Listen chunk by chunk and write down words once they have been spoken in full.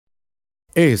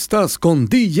Estás con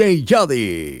DJ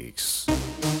Jadix.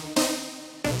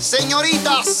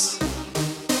 Señoritas,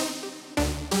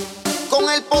 con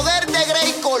el poder de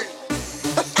Greycol.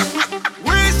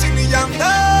 Wisin y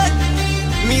Yandel.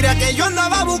 Mira que yo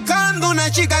andaba buscando una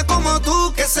chica como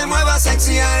tú que se mueva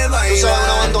sexy al bailar. Tú sabes,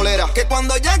 una bandolera. Que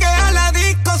cuando llegue a la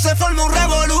disco se forme un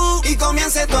revolú y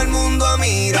comience todo el mundo a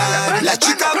mirar. La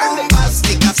chica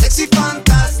bombástica, sexy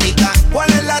fantástica. ¿Cuál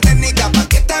es la técnica pa'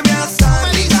 que te veas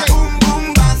tan rica?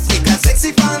 Bombástica,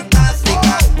 sexy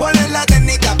fantástica. ¿Cuál es la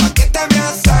técnica pa' que te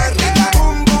veas tan rica?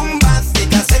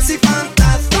 Bombástica, sexy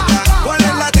fantástica. ¿Cuál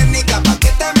es la técnica pa' que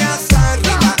te veas tan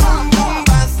rica?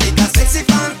 Bombástica, sexy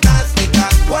fantástica.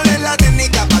 ¿Cuál es la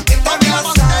técnica pa' que te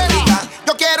veas tan rica?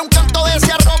 Yo quiero un canto de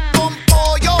ese arroz con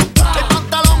pollo, el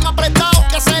pantalón apretado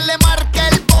que se le marque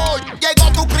el bollo.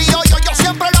 Llegó tu criollo, yo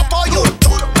siempre lo apoyo.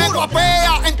 Me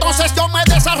guapea, entonces yo me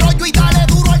desarrollo y dale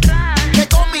duro al que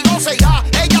conmigo se irá.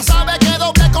 Ella sabe que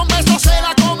doble con beso se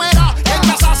la comerá. En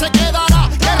casa se quedará,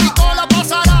 qué rico la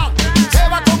pasará. Se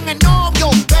va con el novio,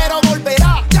 pero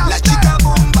volverá. La chica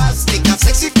bombástica,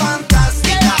 sexy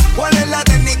fantástica. ¿Cuál es la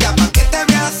técnica pa' que te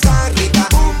veas tan rica?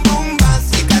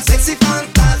 Bombástica, sexy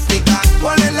fantástica.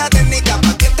 ¿Cuál es la técnica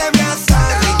pa' que te veas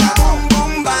tan rica?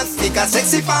 Bombástica,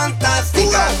 sexy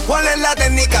fantástica. ¿Cuál es la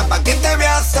técnica pa' que te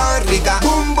veas tan rica?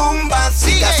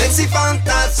 Bombástica, sexy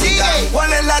fantástica.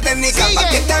 ¿Cuál es la técnica pa'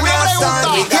 que te veas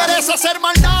tan rica? ¿Quieres hacer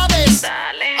maldades?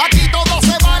 Dale. Aquí todo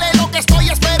se vale, lo que estoy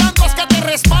esperando es que te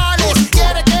resbales.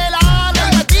 Quiere que la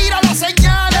haga y me tira las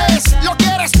señales. ¿Lo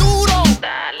quieres duro?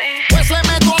 Dale. Pues le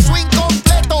meto a su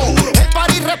incompleto, el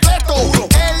party repleto,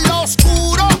 en lo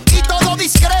oscuro y todo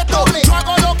discreto. Yo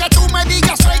hago lo que tú me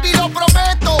digas, baby, lo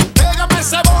prometo. Pégame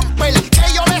ese bumper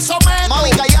que yo le someto.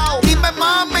 Mami, callao, dime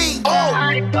mami.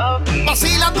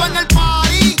 Vacilando en el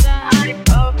party,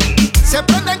 se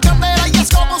prende en candela y es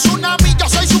como un tsunami. Yo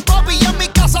soy su papi y en mi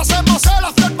casa hacemos el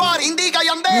after party. Indica y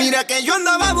Yandel. Mira que yo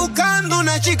andaba buscando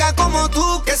una chica como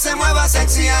tú que se mueva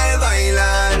sexy al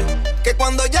bailar. Que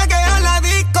cuando llegue a la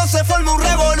disco se forme un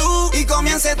revolú y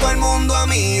comience todo el mundo a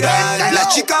mirar. La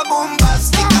chica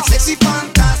bombástica, sexy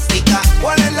fantástica.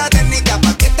 ¿Cuál es la técnica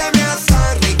pa' que te veas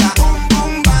tan rica?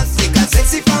 Bombástica,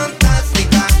 sexy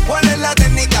fantástica. ¿Cuál es la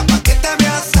técnica pa' que te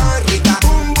veas tan rica?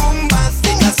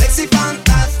 Bombástica, sexy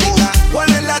fantástica.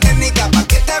 ¿Cuál es la técnica pa'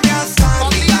 que te veas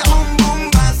tan rica?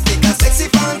 Bombástica, sexy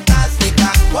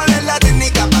fantástica. ¿Cuál es la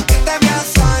técnica pa' que te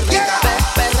veas tan rica?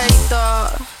 Perreíto,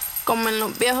 como en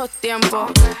los viejos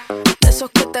tiempos. De esos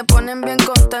que te ponen bien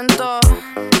contento.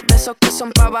 De esos que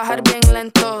son pa' bajar bien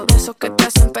lento. De esos que te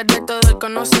hacen perder todo el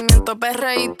conocimiento.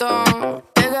 Perreíto,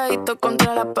 pegadito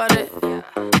contra la pared.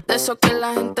 De esos que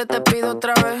la gente te pide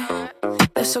otra vez.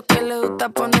 De esos que le gusta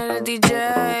poner el DJ.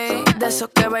 De esos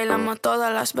que bailamos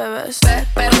todas las bebés.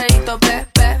 Perreíto,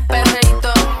 perreíto,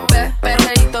 perreíto,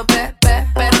 perreíto,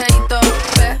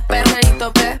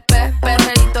 perreíto,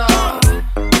 perreíto.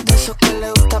 De esos que le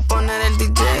gusta poner el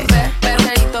DJ.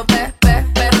 Perreíto, perreíto,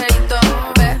 perreíto,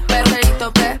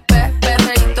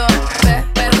 perreíto,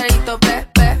 perreíto,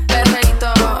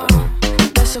 perreíto.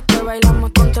 De esos que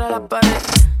bailamos contra la pared.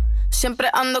 Siempre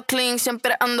ando clean,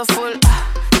 siempre ando full.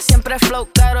 Siempre flow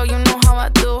caro, you know how I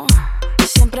do.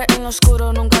 Siempre en lo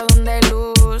oscuro, nunca donde hay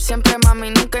luz. Siempre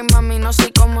mami, nunca hay mami, no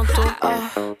soy como tú.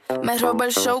 Me roba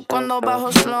el show cuando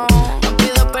bajo slow. No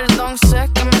pido perdón, sé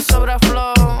que me sobra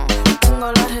flow.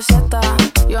 Tengo la receta,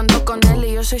 yo ando con él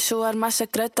y yo soy su arma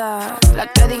secreta. La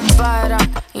que dispara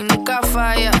y nunca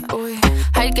falla. Uy,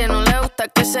 al que no le gusta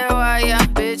que se vaya.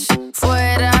 Bitch,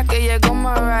 fuera que llegó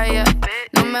Mariah.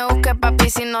 No me busques papi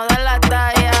si no da la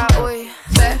talla. Uy,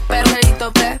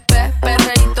 perreíto,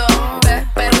 perreíto,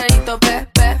 perreíto,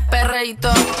 perreíto,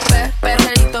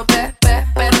 perreíto,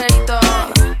 perreíto.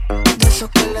 De esos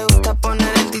que le gusta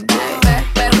poner el DJ.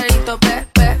 Perreíto,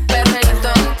 perreíto,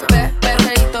 perreíto,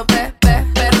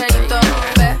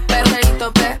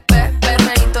 perreíto,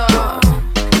 perreíto.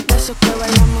 De esos que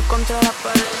bailamos contra la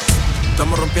pared.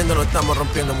 Estamos rompiendo, no estamos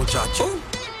rompiendo, muchachos.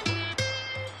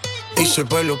 Y si el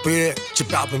pueblo pide,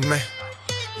 chipápenme.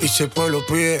 Y si el pueblo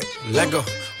pide, let go.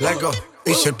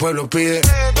 Y si el pueblo pide,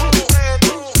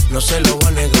 no se lo voy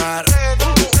a negar.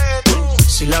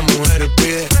 Si la mujer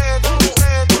pide,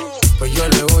 pues yo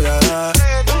le voy a dar.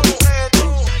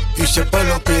 Y si el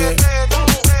pueblo pide,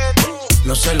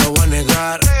 no se lo voy a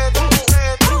negar.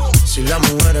 Si la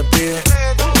mujer pide,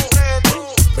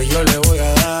 pues yo le voy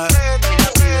a dar.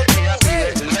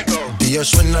 Y yo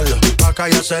suénalo, acá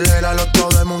y aceléralo.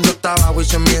 Todo el mundo está abajo y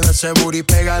se mide ese booty,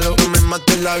 pégalo. No me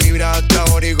mates la vibra hasta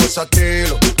ahora y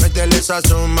gózatelo. Métele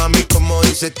sazón, mami, como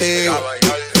dice Teo.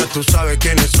 Ya tú sabes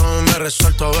quiénes son, me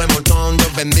resuelto de montón.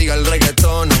 Dios bendiga el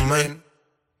reggaetón, amén.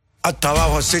 Hasta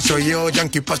abajo así soy yo,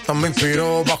 Yankee Pasta me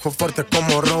inspiró. Bajo fuerte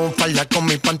como Ron, falda con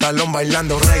mi pantalón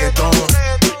bailando reggaetón.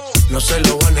 No se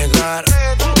lo voy a negar,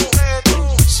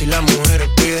 si la mujer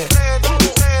pide,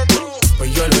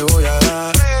 pues yo le voy a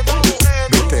dar.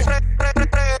 ¿Viste?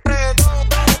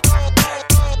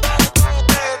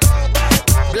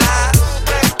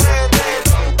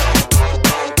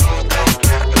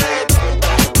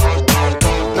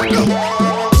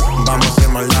 Vamos a hacer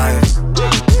maldades,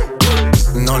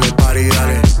 no le pare y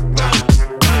dale.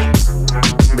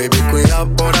 Baby,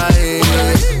 cuidado por ahí,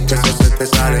 que eso se te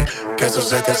sale, que eso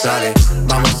se te sale.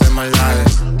 Vamos a hacer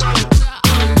maldades,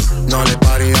 no le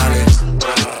pare y dale.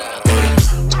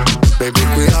 Baby,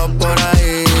 cuidado por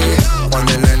ahí,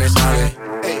 cuando el nene sale.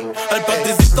 El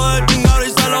paticito del chingado y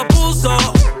se lo puso.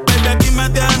 Baby, aquí me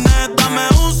tienes, dame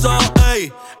uso.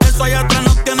 Ey, eso allá atrás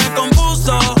no tiene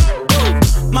confuso.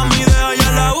 Mami, deja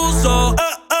ya la uso.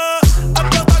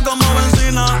 Explota como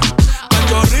benzina.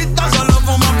 Cachorrita solo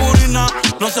fuma purina.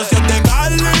 No sé si es de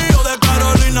Cali o de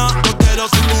Carolina. Yo quiero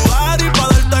ser tu daddy pa'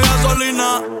 darte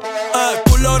gasolina.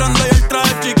 Culo grande y el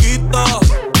traje chiquito.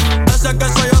 Ese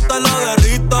queso yo te lo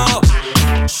derrito.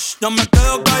 Shh, yo me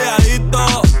quedo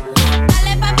calladito.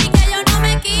 Dale papi que yo no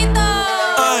me quito.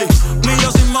 Ey, ni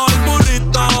yo sin mover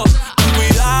burrito. Ten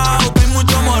cuidado que hay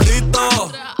mucho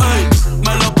morrito. Ey,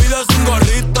 me lo pides sin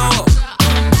gorrito.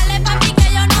 Dale papi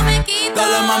que yo no me quito.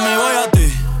 Dale mami voy a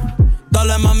ti.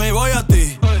 Dale mami voy a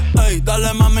ti. Ey,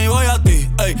 dale mami voy a ti.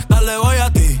 Ey, dale voy a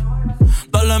ti.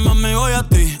 Dale mami voy a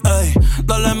ti. Ey,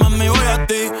 dale mami voy a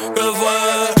ti. ¿Qué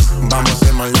fue? Vamos a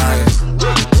hacer maldades,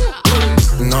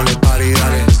 no le pare y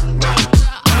dale.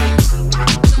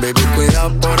 Baby,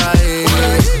 cuidado por ahí,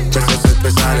 que eso se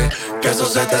te sale, que eso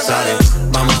se te sale.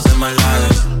 Vamos a hacer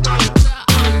maldades,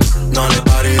 no le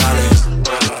pare y dale.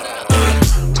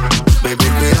 Baby,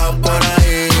 cuidado por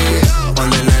ahí,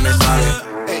 cuando el nene sale.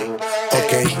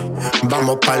 Ok,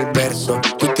 vamos pa'l verso.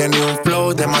 Tú tienes un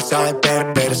flow demasiado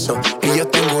perverso y yo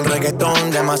tengo un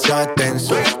reggaetón demasiado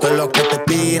extenso. Todo lo que te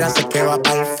tiran sé que va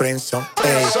pa'l friendzone.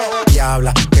 Ey,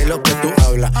 diabla, que es lo que tú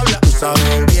hablas. Tú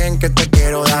sabes bien que te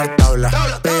quiero dar tabla.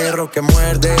 Perro que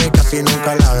muerde casi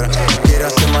nunca ladra. Quiere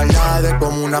hacer maldades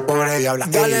como una pobre diabla.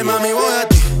 Dale mami voy a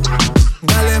ti.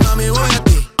 Dale mami voy a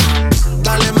ti.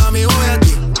 Dale mami voy a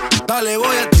ti. Dale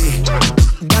voy a ti.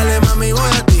 Dale mami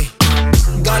voy a ti.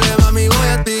 Dale mami voy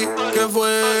a ti. ¿Qué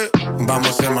fue? Vamos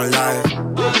a hacer maldades,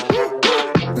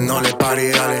 no le pare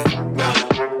y dale.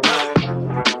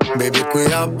 Baby,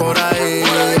 cuidado por ahí,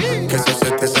 que eso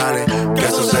se te sale, que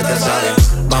eso se te sale.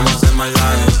 Vamos a hacer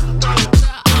maldades,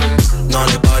 no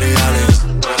le pare y dale.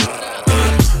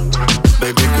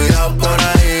 Baby, cuidado por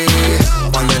ahí,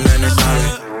 cuando el nene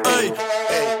sale. Ey,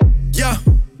 yeah.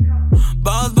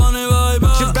 Bad Bunny, baby.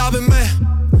 Chica Bombastica,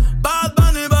 Bad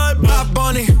Bunny, baby. Bad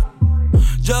Bunny,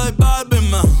 J Balvin,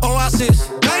 man. Oasis,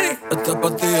 Esta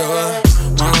pastilla,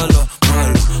 muévelo,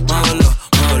 muévelo, muévelo,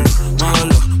 muévelo,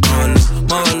 muévelo, muévelo,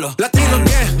 muévelo. Latino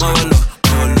 10, Muévelo,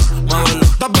 muévelo, muévelo.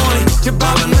 Bad Bunny, Chica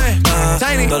Bombastica,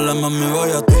 Tiny. Dale mami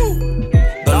voy a ti.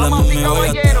 Dale mami voy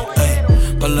a ti. Ey,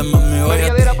 dale mami voy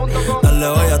a ti. Dale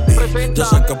voy a ti. Yo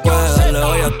sé que puedes, dale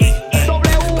voy a ti. Ey,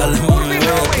 dale mami voy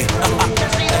a ti.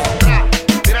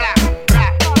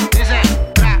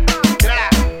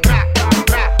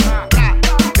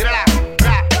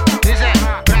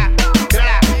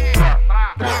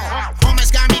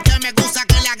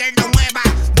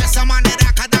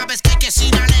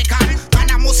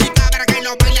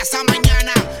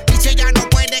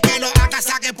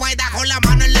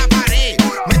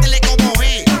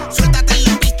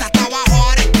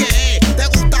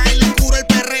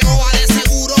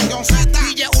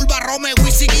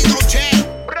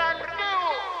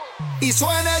 Y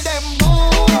suena el dembow,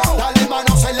 dale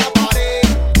manos en la pared,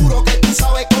 duro que tú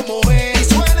sabes cómo es. Y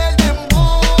suena el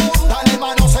dembow, dale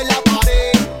manos en la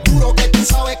pared, duro que tú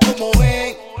sabes cómo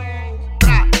es.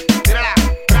 Tírala,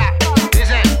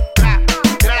 dice,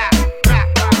 tírala,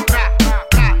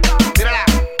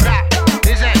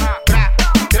 dice,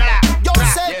 yo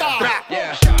Z.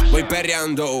 Voy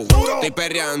perreando, estoy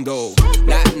perreando,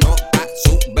 la nota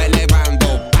sube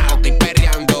elevando, estoy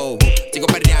perreando, sigo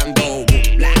perreando.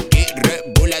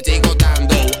 Sigo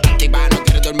dando, activa, no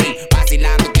quiere dormir,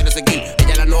 vacilando, quiere seguir,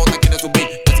 ella la nota quiere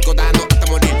subir, te sigo dando hasta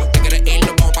morir, te quiere ir,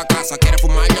 nos vamos pa' casa, quiere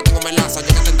fumar, yo tengo melaza,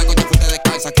 llega atenta con tu fuerte de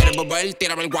casa, quiere volver,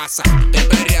 tírame el WhatsApp, estoy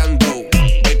perreando,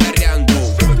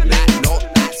 la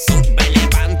nota sube,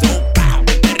 levanto,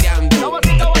 voy perreando,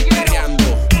 estoy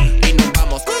perreando, y nos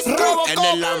vamos en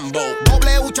el Lambo.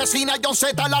 W Chesina, John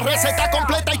Z, la receta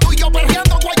completa y tú y yo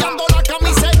perreando, guayando la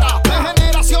camiseta. De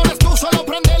generaciones tú solo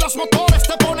prende los motores,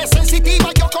 te pones sensitiva,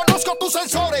 yo conozco tus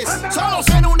sensores. Solos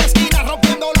en una esquina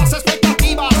rompiendo las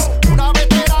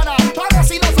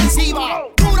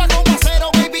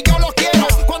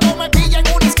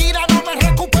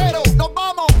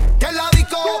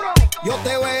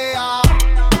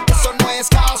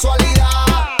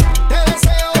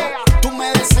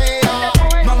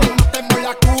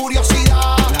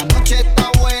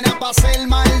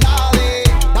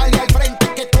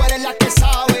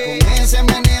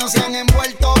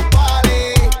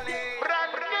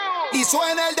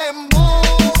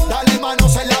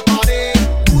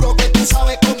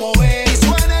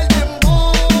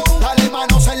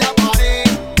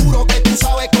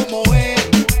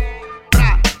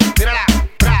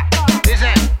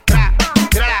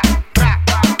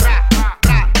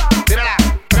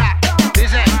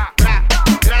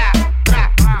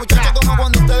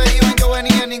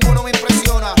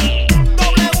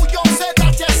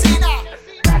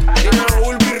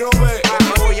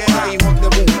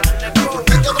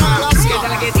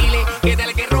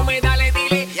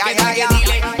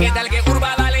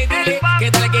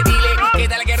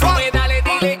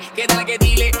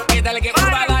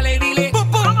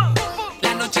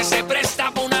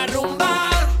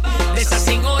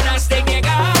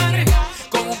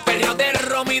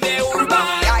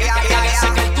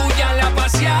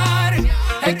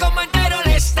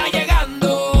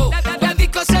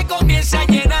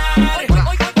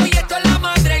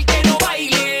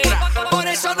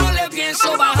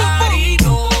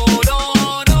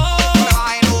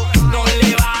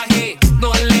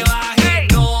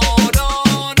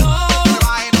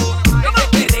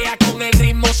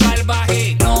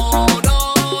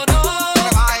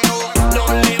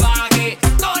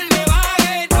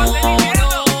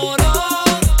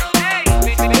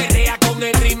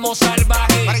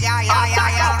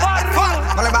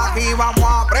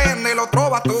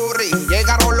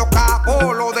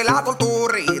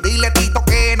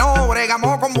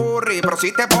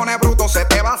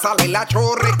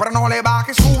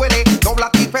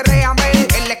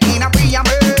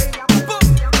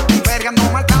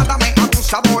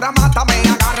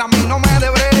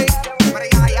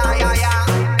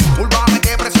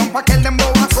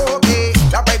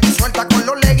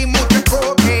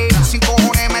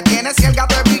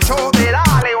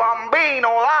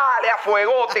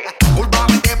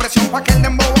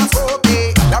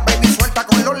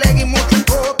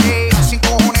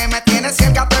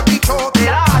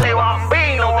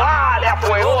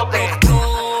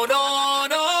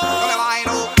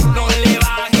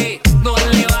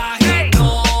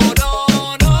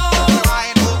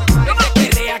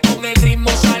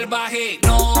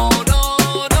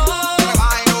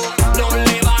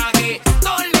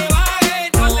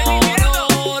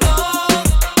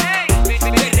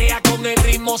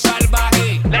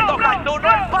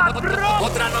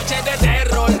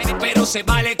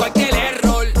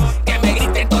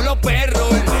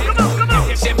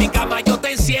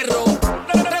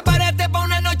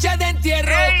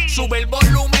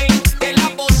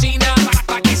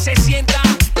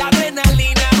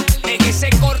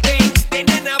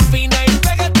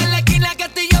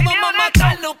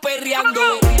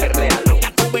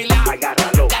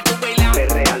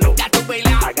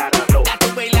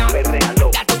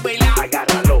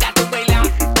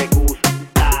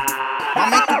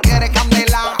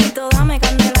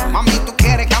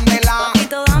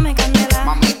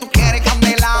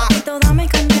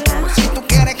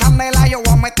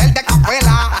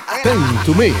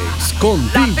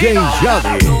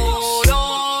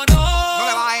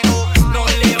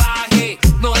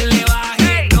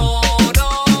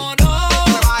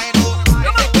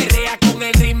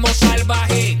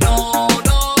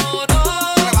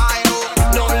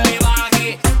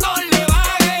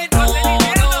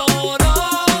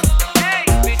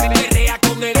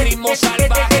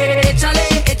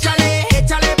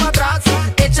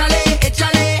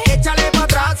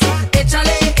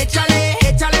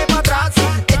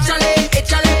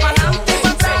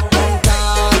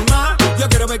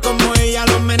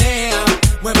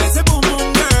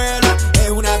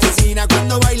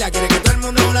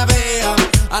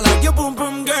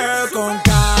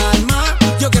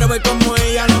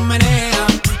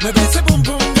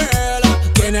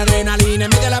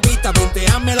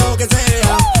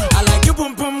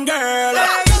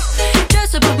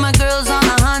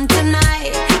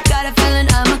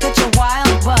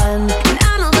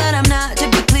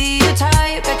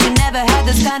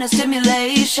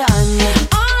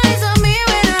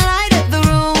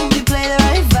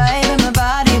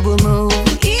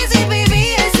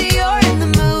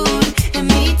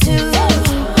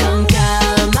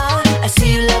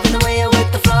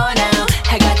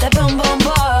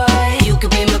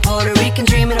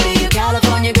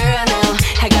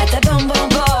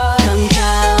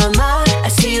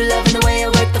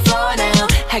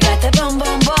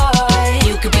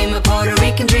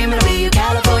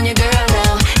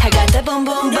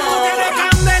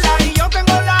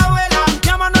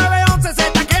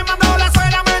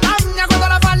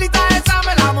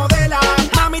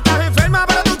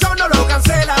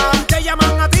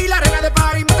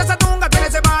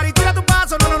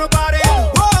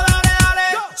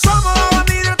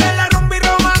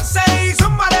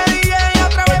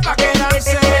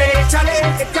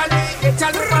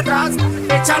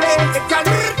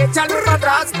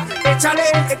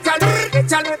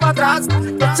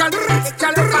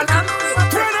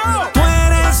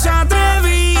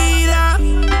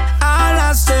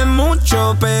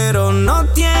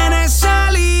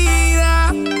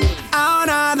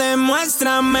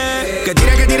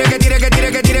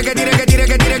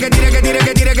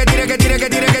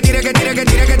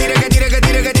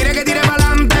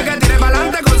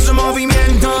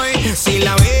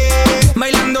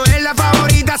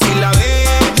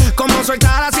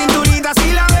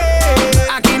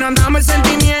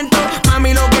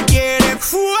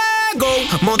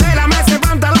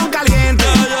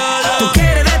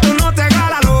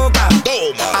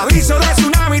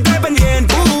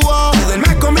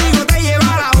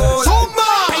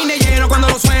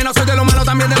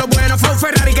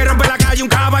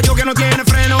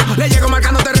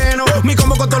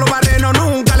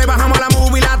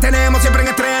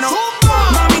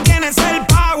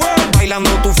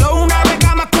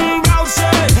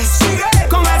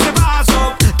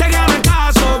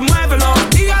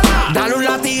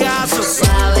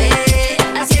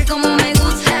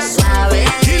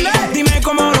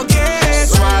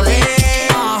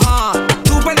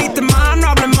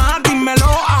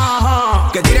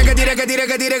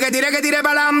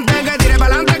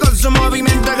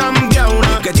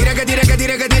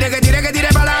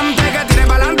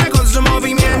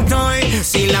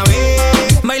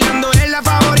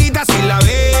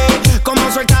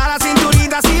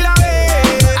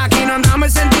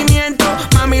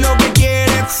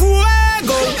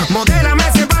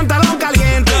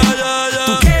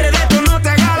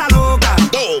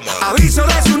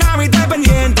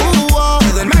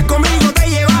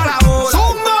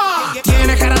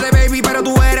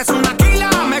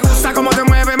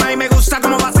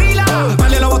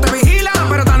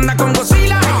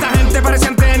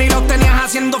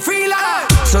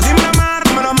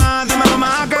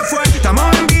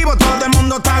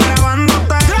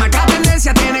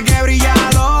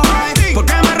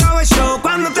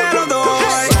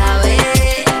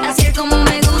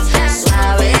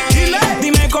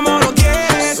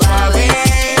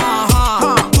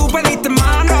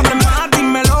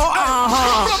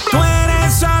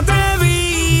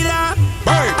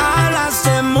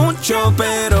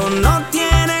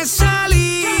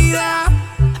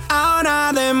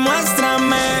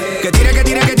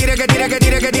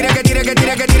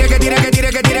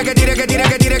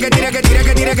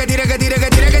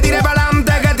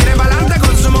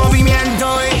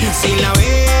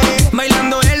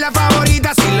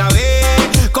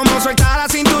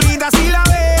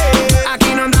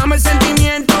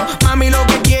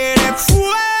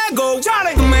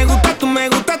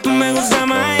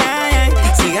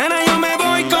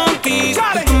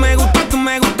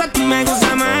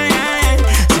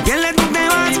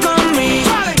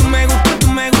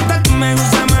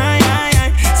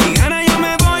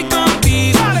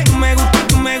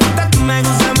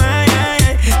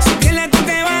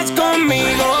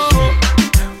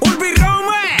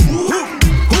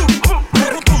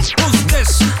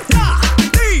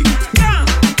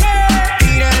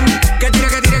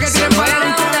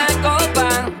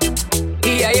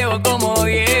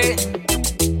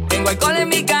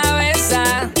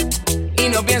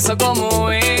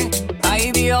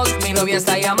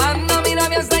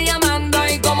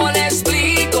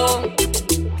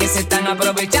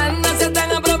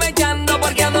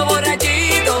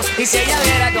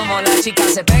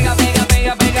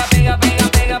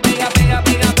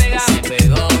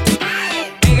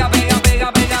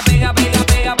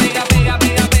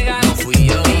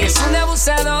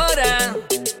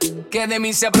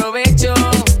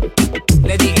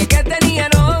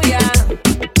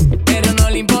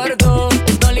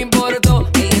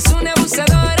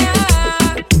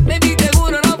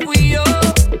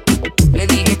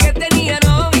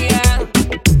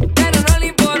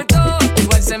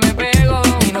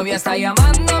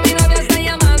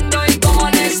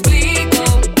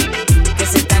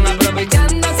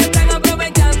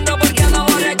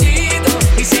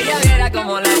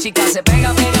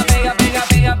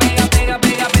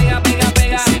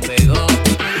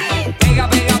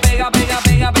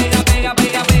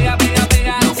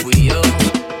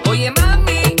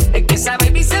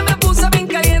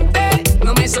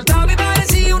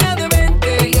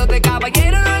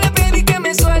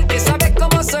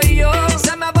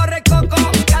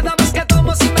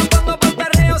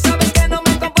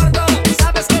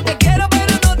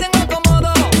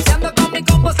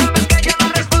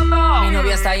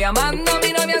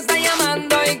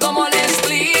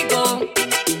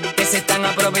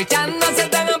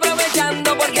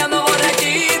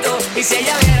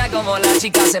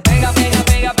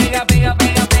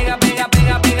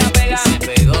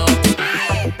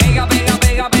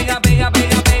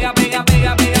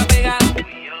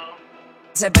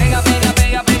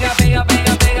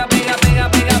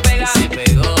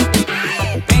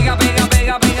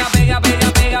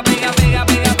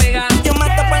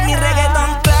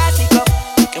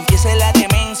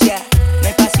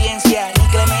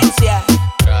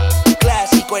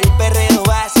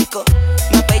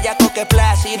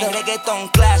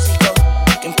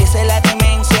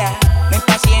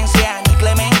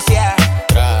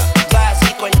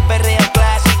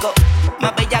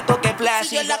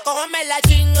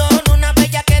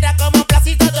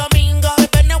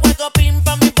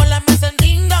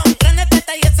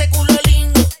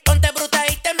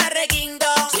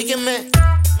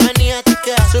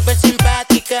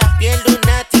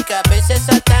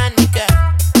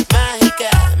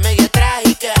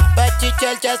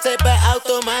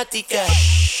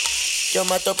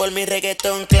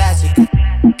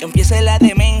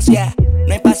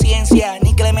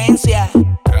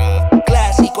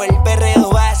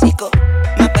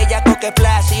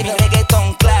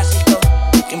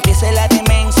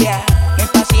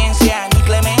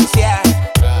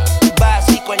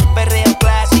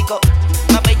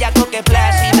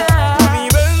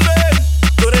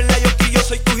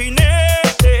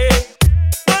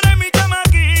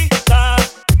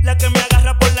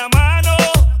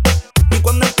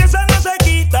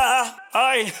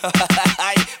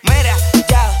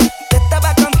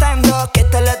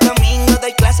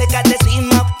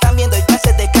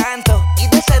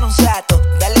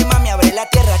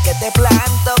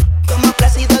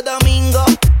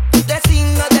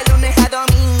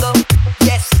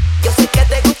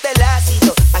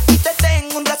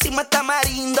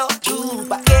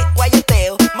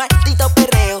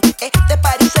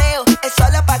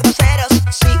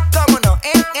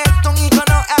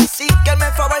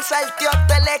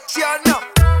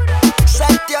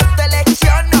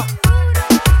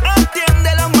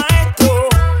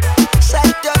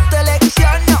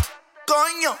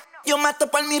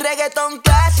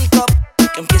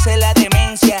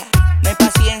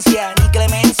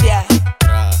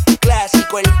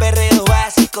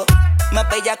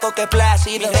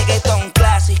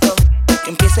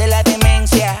empiece la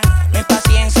demencia. No hay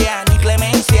paciencia ni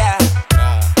clemencia.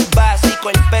 Básico,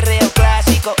 el perreo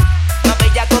clásico, más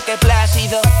bellaco que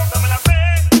plácido. Dame la P,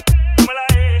 dame la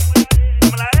E,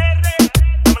 dame la R,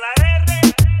 dame la R,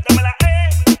 dame la E,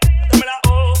 dame la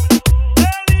O.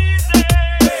 ¿Qué dice?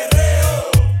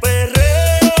 Perreo,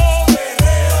 perreo,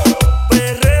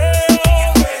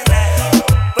 perreo, perreo,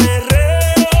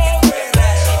 perreo,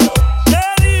 perreo. ¿Qué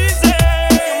dice?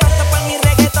 Yo mato por mi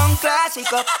reggaetón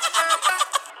clásico.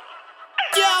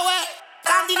 Yo,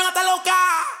 Randy no te loca.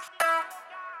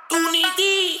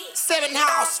 Unity, Seven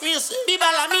House Music. Viva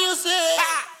la music.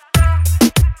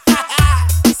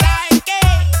 ¿Sabes qué?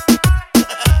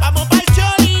 Vamos pa'l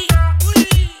Jolly.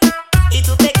 Y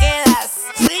tú te quedas,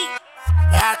 sí,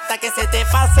 hasta que se te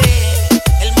pase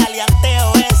el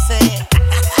maleanteo ese.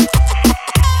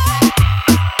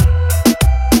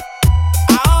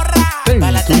 Ahorra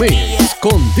para la En tu taquilla. mix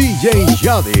con DJ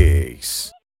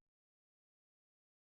Jadix.